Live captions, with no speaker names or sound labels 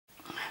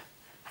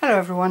Hello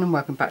everyone and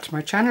welcome back to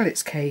my channel.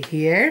 It's Kay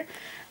here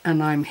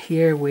and I'm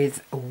here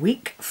with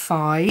week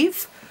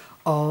 5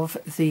 of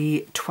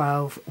the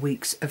 12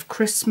 weeks of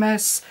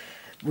Christmas,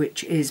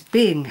 which is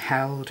being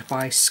held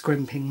by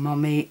Scrimping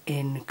Mommy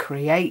in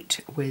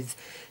Create with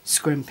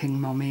Scrimping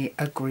Mommy,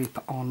 a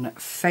group on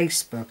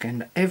Facebook.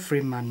 And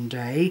every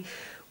Monday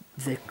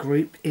the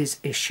group is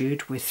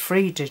issued with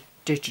free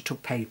digital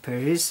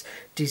papers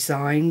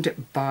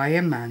designed by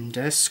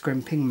Amanda,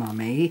 Scrimping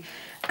Mommy,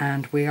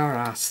 and we are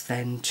asked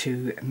then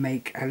to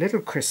make a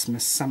little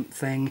Christmas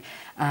something,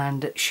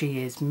 and she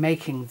is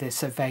making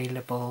this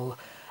available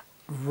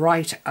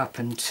right up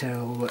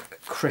until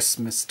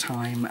Christmas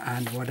time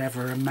and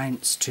whatever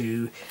amounts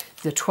to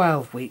the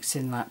 12 weeks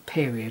in that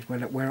period.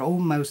 Well, we're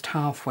almost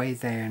halfway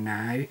there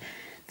now.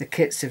 The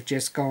kits have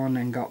just gone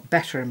and got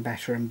better and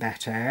better and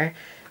better.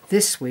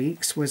 This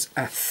week's was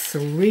a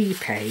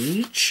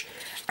 3-page,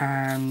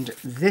 and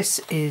this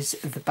is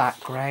the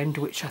background,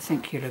 which I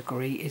think you'll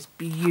agree is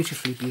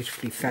beautifully,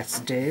 beautifully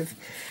festive.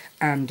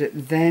 And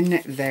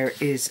then there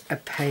is a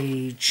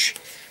page,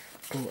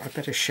 oh, I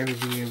better show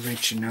the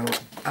original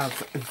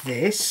of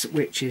this,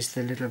 which is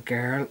the little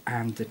girl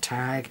and the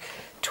tag,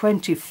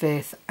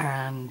 25th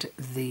and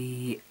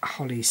the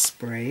holly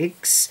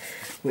sprigs,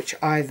 which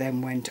I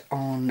then went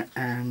on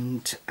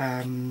and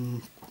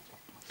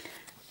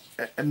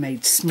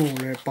made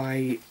smaller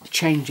by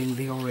changing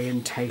the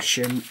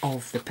orientation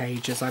of the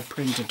page as I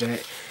printed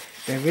it.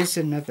 There is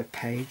another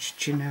page,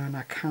 do you know, and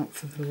I can't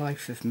for the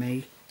life of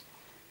me.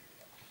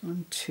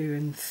 1, 2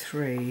 and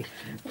 3.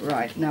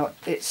 Right, now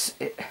is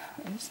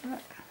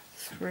that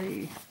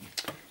 3?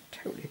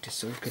 Totally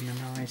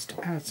disorganised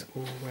as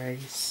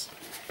always.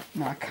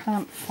 Now I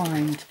can't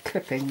find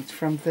clippings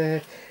from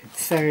the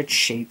 3rd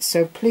sheet,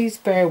 so please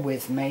bear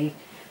with me.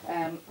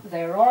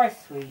 There are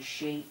 3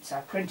 sheets.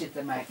 I printed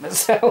them out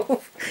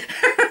myself.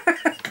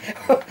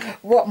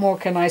 What more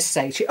can I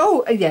say to you?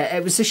 Oh yeah,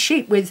 it was a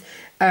sheet with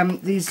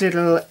these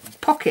little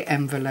pocket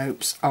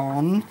envelopes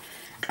on,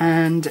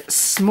 and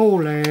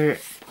smaller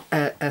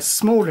a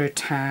smaller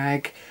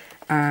tag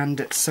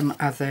and some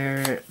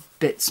other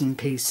bits and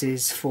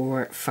pieces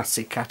for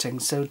fussy cutting,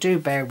 so do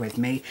bear with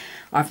me.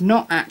 I've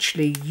not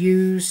actually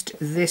used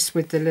this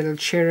with the little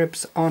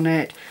cherubs on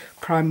it,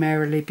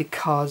 primarily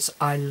because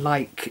I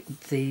like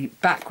the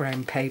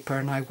background paper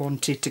and I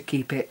wanted to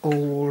keep it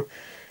all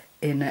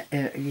in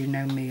you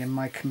know me and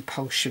my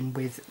compulsion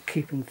with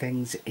keeping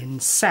things in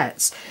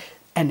sets.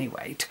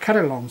 Anyway, to cut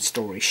a long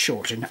story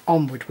short and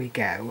onward we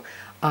go,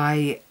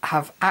 I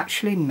have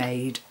actually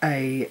made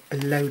a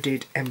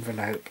loaded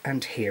envelope,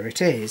 and here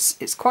it is.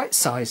 It's quite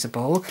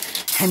sizable,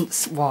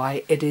 hence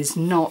why it is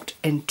not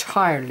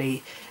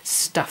entirely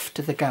stuffed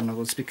to the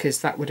gunnels,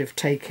 because that would have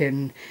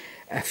taken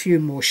a few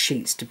more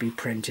sheets to be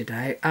printed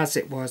out. As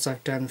it was,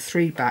 I've done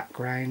 3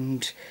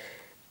 background,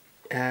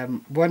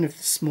 1 of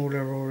the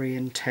smaller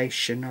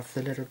orientation of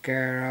the little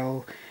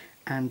girl,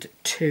 and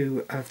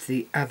 2 of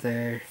the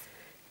other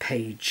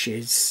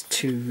pages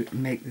to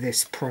make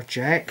this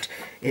project.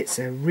 It's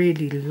a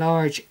really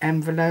large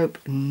envelope,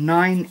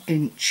 9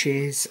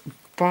 inches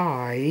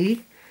by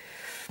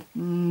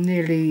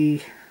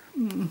nearly,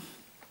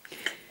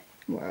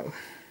 well,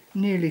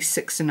 nearly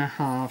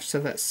 6.5, so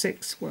that's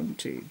 6, 1,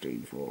 2, 3,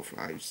 4,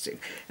 5, 6.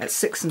 That's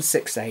 6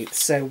 6/8,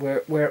 so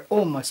we're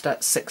almost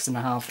at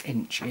 6.5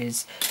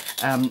 inches.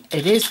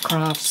 It is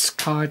crafts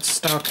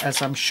cardstock,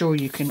 as I'm sure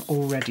you can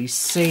already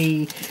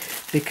see,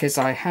 because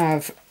I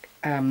have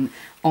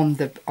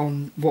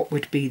on what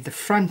would be the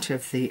front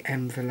of the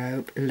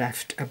envelope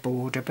left a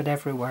border, but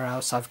everywhere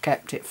else I've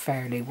kept it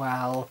fairly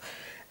well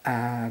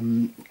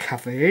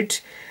covered.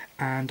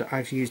 And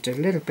I've used a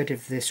little bit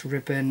of this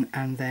ribbon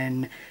and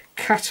then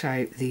cut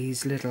out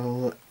these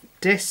little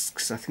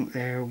discs. I think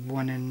they're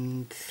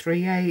 1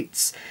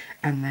 3/8,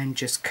 and then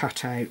just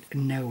cut out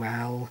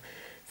Noel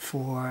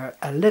for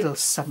a little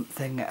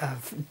something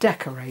of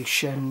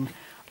decoration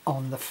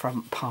on the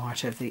front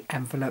part of the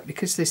envelope,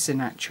 because this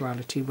in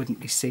actuality wouldn't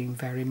be seen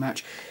very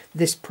much.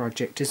 This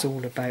project is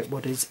all about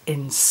what is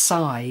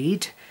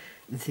inside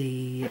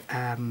the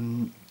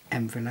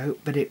envelope,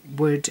 but it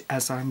would,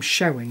 as I'm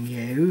showing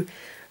you,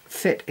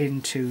 fit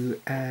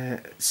into a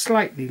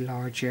slightly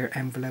larger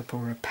envelope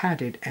or a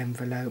padded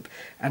envelope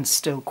and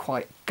still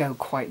go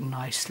quite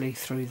nicely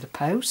through the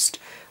post,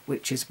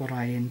 which is what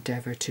I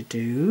endeavour to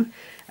do.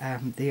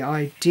 The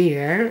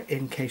idea,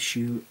 in case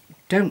you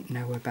don't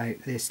know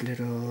about this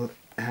little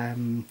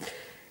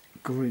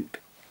group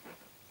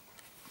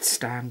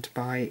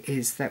standby,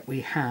 is that we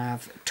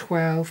have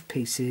 12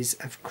 pieces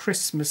of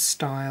Christmas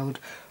styled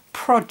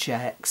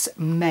projects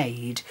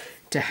made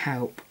to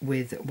help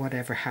with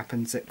whatever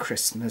happens at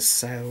Christmas.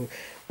 So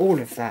all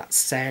of that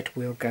said,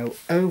 we'll go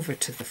over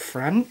to the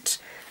front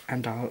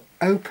and I'll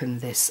open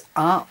this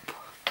up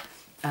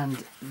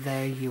and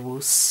there you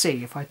will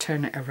see, if I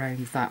turn it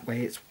around that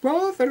way, it's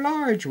rather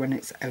large when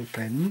it's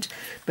opened,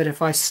 but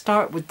if I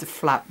start with the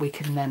flap, we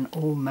can then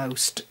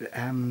almost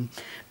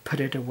put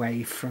it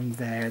away from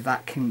there.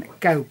 That can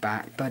go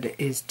back, but it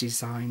is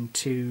designed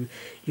to,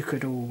 you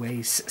could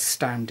always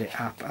stand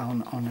it up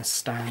on a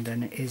stand,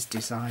 and it is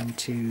designed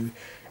to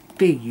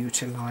be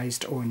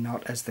utilised or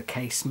not, as the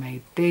case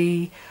may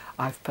be.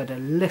 I've put a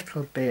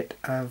little bit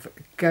of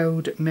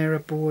gold mirror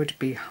board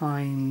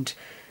behind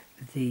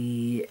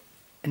the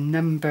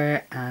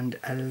number and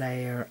a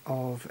layer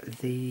of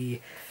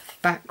the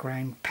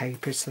background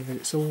paper so that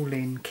it's all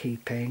in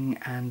keeping,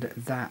 and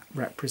that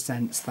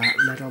represents that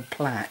little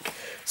plaque.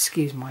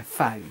 Excuse my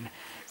phone.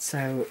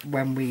 So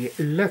when we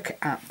look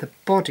at the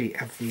body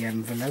of the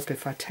envelope,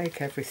 if I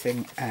take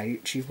everything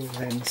out, you will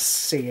then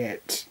see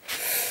it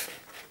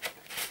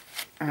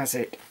as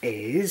it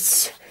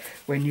is.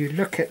 When you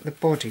look at the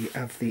body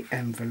of the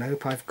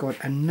envelope, I've got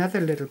another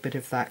little bit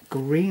of that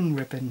green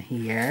ribbon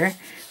here,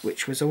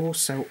 which was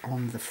also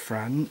on the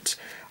front.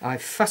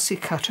 I've fussy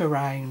cut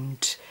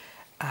around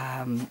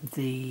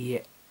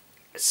the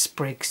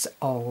sprigs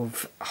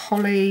of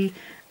holly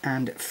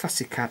and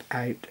fussy cut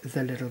out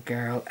the little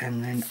girl,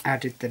 and then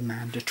added the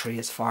mandatory,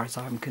 as far as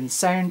I'm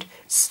concerned,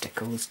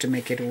 stickles to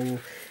make it all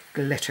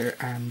glitter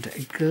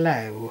and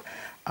glow.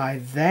 I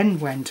then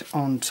went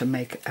on to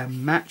make a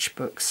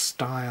matchbook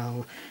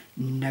style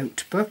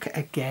notebook,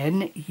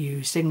 again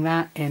using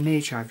that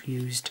image. I've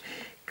used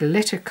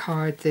glitter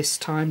card this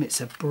time.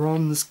 It's a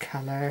bronze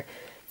colour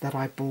that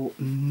I bought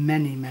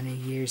many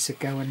years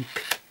ago and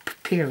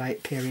peel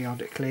out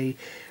periodically.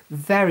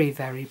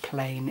 Very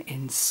plain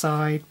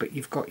inside, but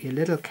you've got your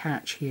little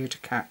catch here to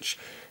catch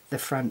the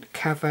front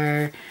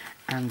cover,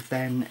 and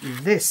then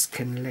this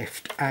can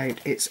lift out.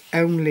 It's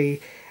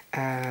only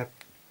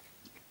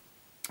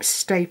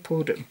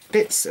stapled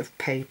bits of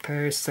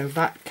paper, so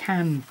that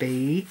can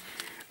be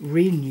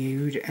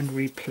renewed and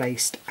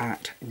replaced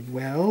at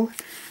will,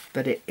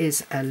 but it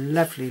is a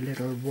lovely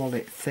little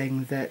wallet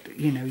thing that,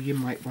 you know, you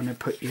might want to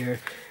put your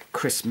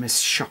Christmas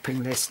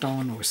shopping list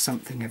on or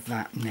something of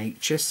that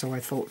nature. So I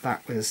thought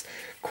that was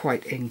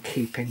quite in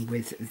keeping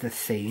with the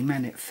theme,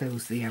 and it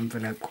fills the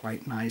envelope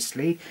quite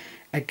nicely.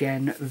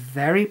 Again,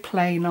 very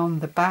plain on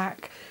the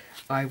back.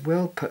 I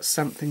will put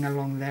something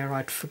along there.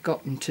 I'd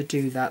forgotten to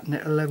do that, and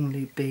it'll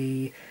only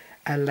be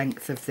a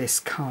length of this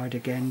card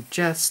again,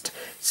 just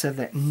so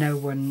that no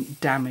one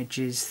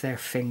damages their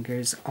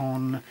fingers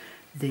on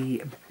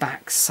the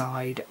back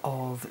side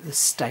of the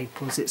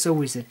staples. It's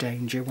always a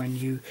danger when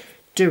you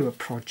do a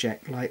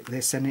project like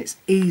this, and it's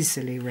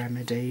easily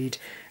remedied,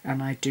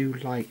 and I do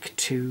like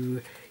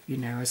to, you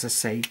know, as I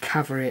say,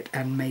 cover it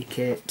and make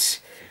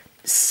it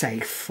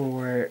safe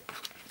for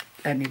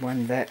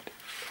anyone that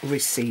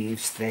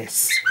receives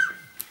this.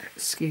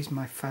 Excuse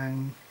my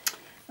phone.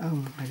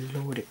 Oh my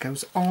lord, it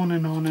goes on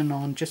and on and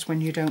on just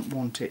when you don't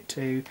want it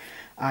to.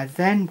 I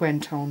then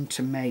went on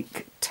to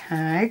make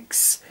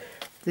tags.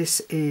 This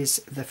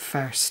is the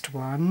first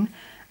one,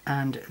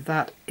 and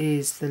that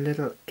is the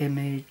little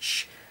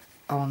image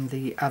on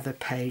the other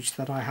page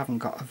that I haven't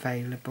got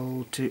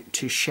available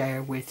to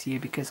share with you,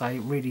 because I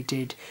really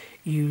did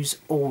use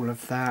all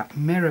of that.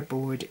 Mirror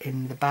board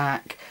in the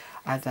back.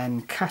 I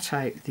then cut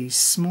out these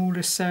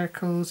smaller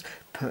circles,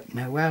 put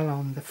Noel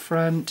on the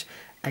front,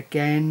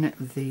 again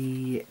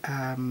the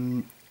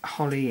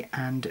holly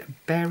and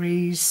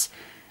berries,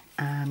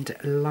 and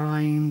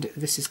lined.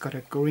 This has got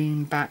a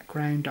green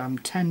background. I'm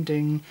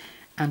tending,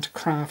 and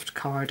craft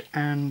card,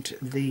 and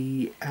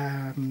the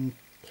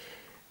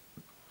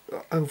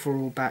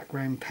overall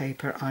background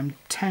paper. I'm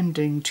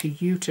tending to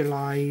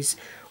utilise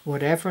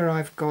whatever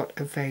I've got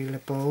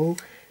available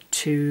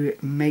to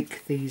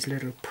make these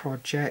little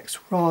projects,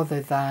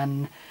 rather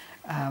than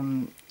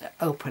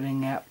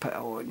opening up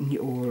or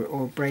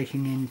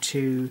breaking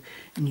into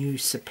new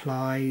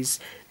supplies.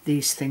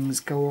 These things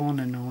go on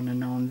and on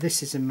and on.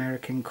 This is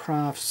American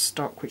craft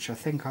stock, which I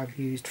think I've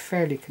used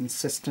fairly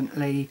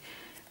consistently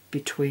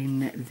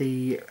between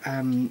the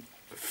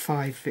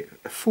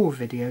 4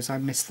 videos. I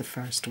missed the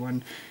first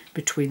one.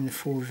 Between the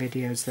 4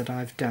 videos that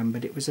I've done,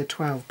 but it was a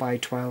 12 by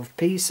 12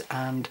 piece,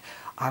 and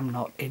I'm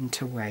not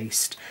into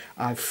waste.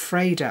 I've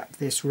frayed up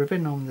this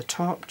ribbon on the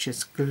top,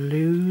 just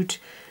glued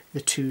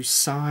the 2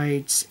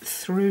 sides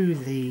through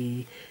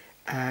the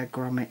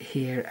grommet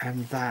here,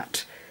 and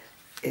that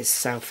is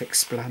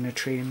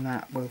self-explanatory, and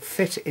that will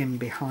fit in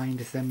behind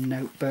the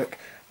notebook.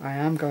 I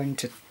am going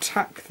to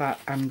tuck that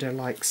under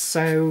like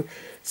so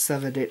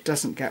that it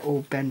doesn't get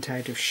all bent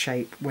out of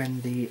shape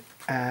when the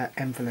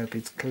envelope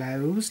is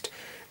closed.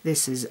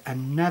 This is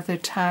another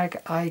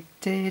tag I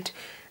did,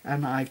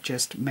 and I've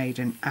just made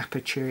an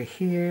aperture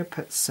here,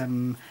 put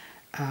some,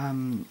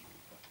 oh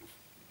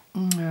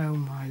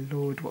my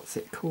lord, what's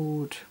it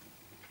called?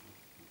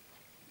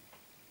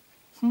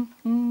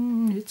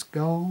 It's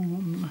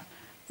gone.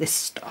 This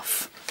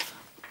stuff,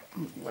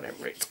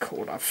 whatever it's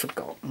called, I've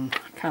forgotten.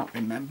 I can't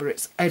remember.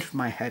 It's out of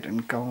my head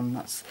and gone.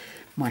 That's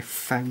my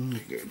phone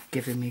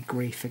giving me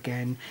grief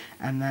again.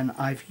 And then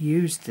I've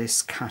used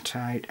this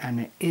cutout, and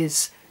it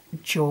is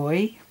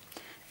Joy,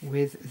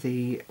 with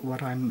the,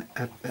 what I'm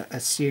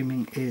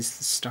assuming is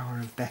the Star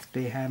of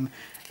Bethlehem.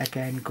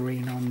 Again,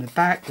 green on the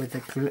back with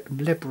a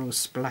liberal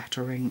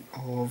splattering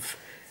of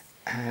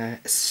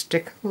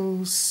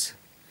stickles.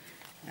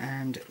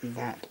 And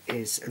that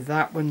is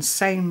that one.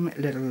 Same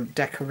little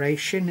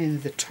decoration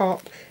in the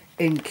top,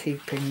 in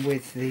keeping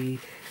with the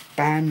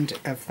band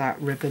of that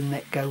ribbon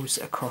that goes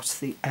across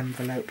the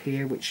envelope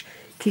here, which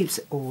keeps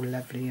it all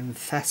lovely and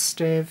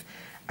festive.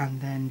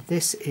 And then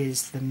this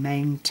is the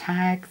main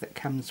tag that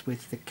comes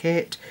with the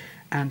kit,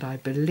 and I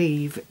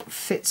believe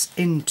fits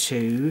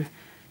into,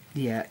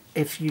 yeah,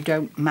 if you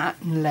don't mat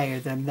and layer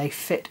them, they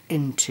fit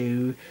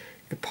into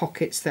the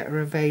pockets that are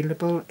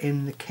available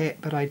in the kit.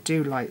 But I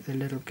do like the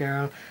little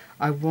girl.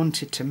 I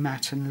wanted to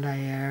mat and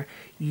layer,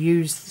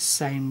 use the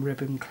same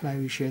ribbon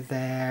closure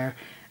there,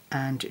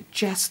 and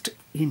just,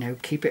 you know,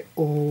 keep it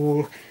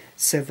all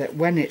so that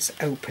when it's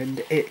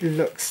opened it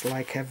looks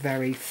like a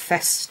very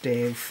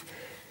festive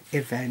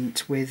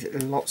event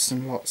with lots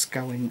and lots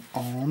going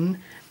on.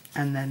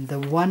 And then the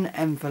one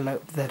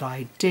envelope that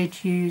I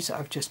did use,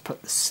 I've just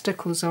put the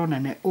stickles on,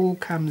 and it all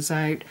comes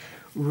out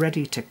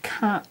ready to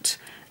cut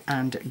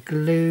and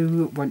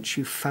glue once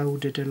you've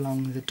folded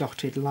along the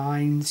dotted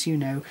lines. You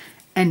know,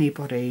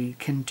 anybody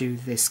can do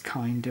this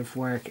kind of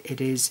work.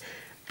 It is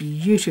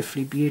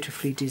beautifully,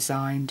 beautifully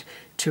designed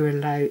to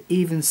allow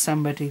even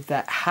somebody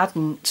that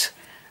hadn't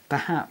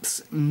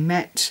perhaps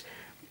met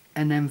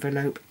an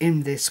envelope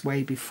in this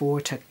way before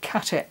to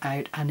cut it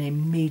out and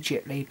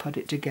immediately put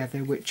it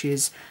together, which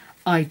is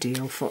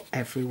ideal for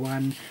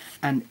everyone.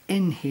 And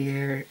in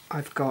here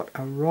I've got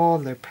a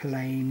rather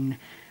plain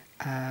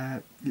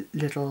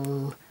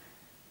little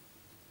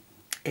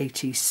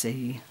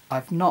A.T.C.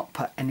 I've not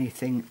put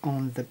anything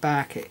on the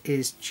back, it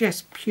is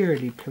just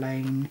purely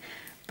plain,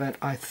 but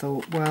I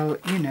thought, well,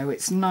 you know,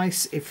 it's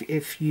nice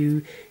if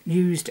you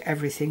used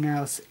everything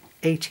else.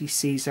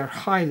 A.T.Cs are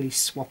highly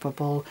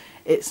swappable.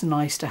 It's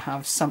nice to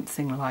have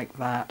something like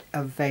that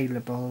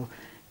available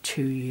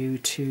to you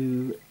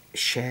to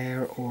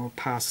share or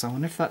pass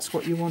on if that's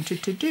what you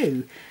wanted to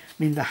do.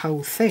 I mean, the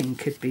whole thing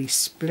could be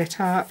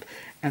split up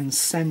and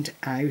sent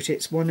out.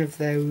 It's one of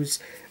those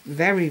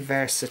very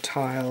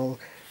versatile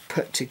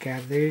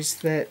put-togethers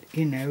that,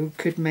 you know,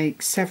 could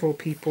make several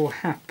people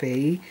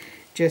happy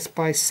just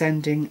by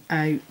sending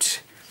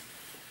out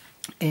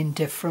in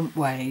different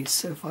ways.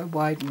 So if I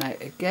widen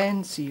out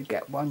again so you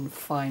get one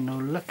final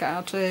look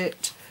at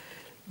it,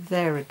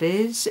 there it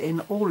is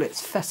in all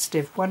its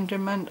festive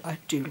wonderment. I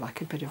do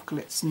like a bit of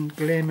glitz and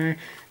glimmer,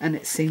 and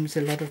it seems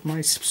a lot of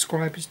my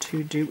subscribers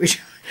do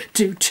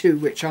too,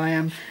 which I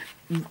am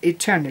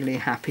eternally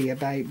happy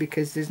about,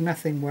 because there's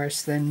nothing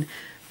worse than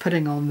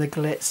putting on the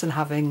glitz and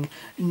having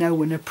no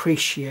one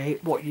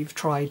appreciate what you've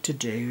tried to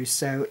do.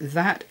 So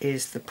that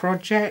is the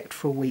project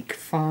for week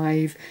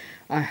 5.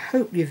 I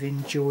hope you've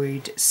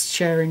enjoyed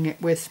sharing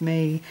it with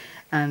me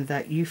and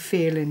that you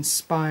feel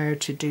inspired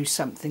to do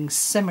something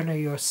similar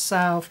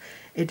yourself.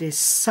 It is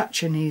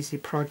such an easy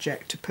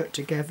project to put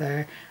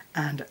together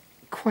and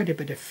quite a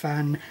bit of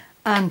fun,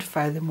 and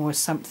furthermore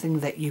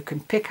something that you can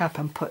pick up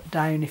and put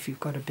down if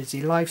you've got a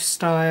busy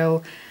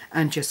lifestyle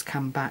and just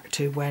come back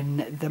to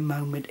when the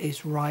moment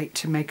is right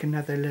to make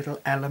another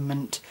little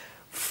element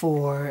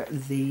for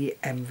the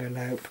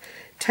envelope.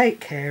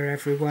 Take care,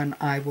 everyone.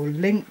 I will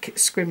link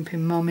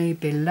Scrimping Mommy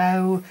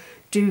below.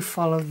 Do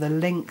follow the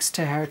links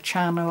to her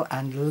channel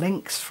and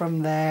links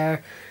from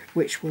there,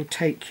 which will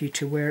take you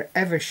to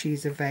wherever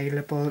she's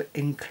available,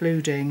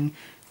 including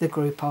the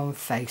group on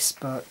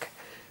Facebook.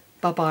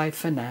 Bye bye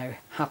for now.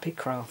 Happy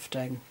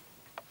crafting.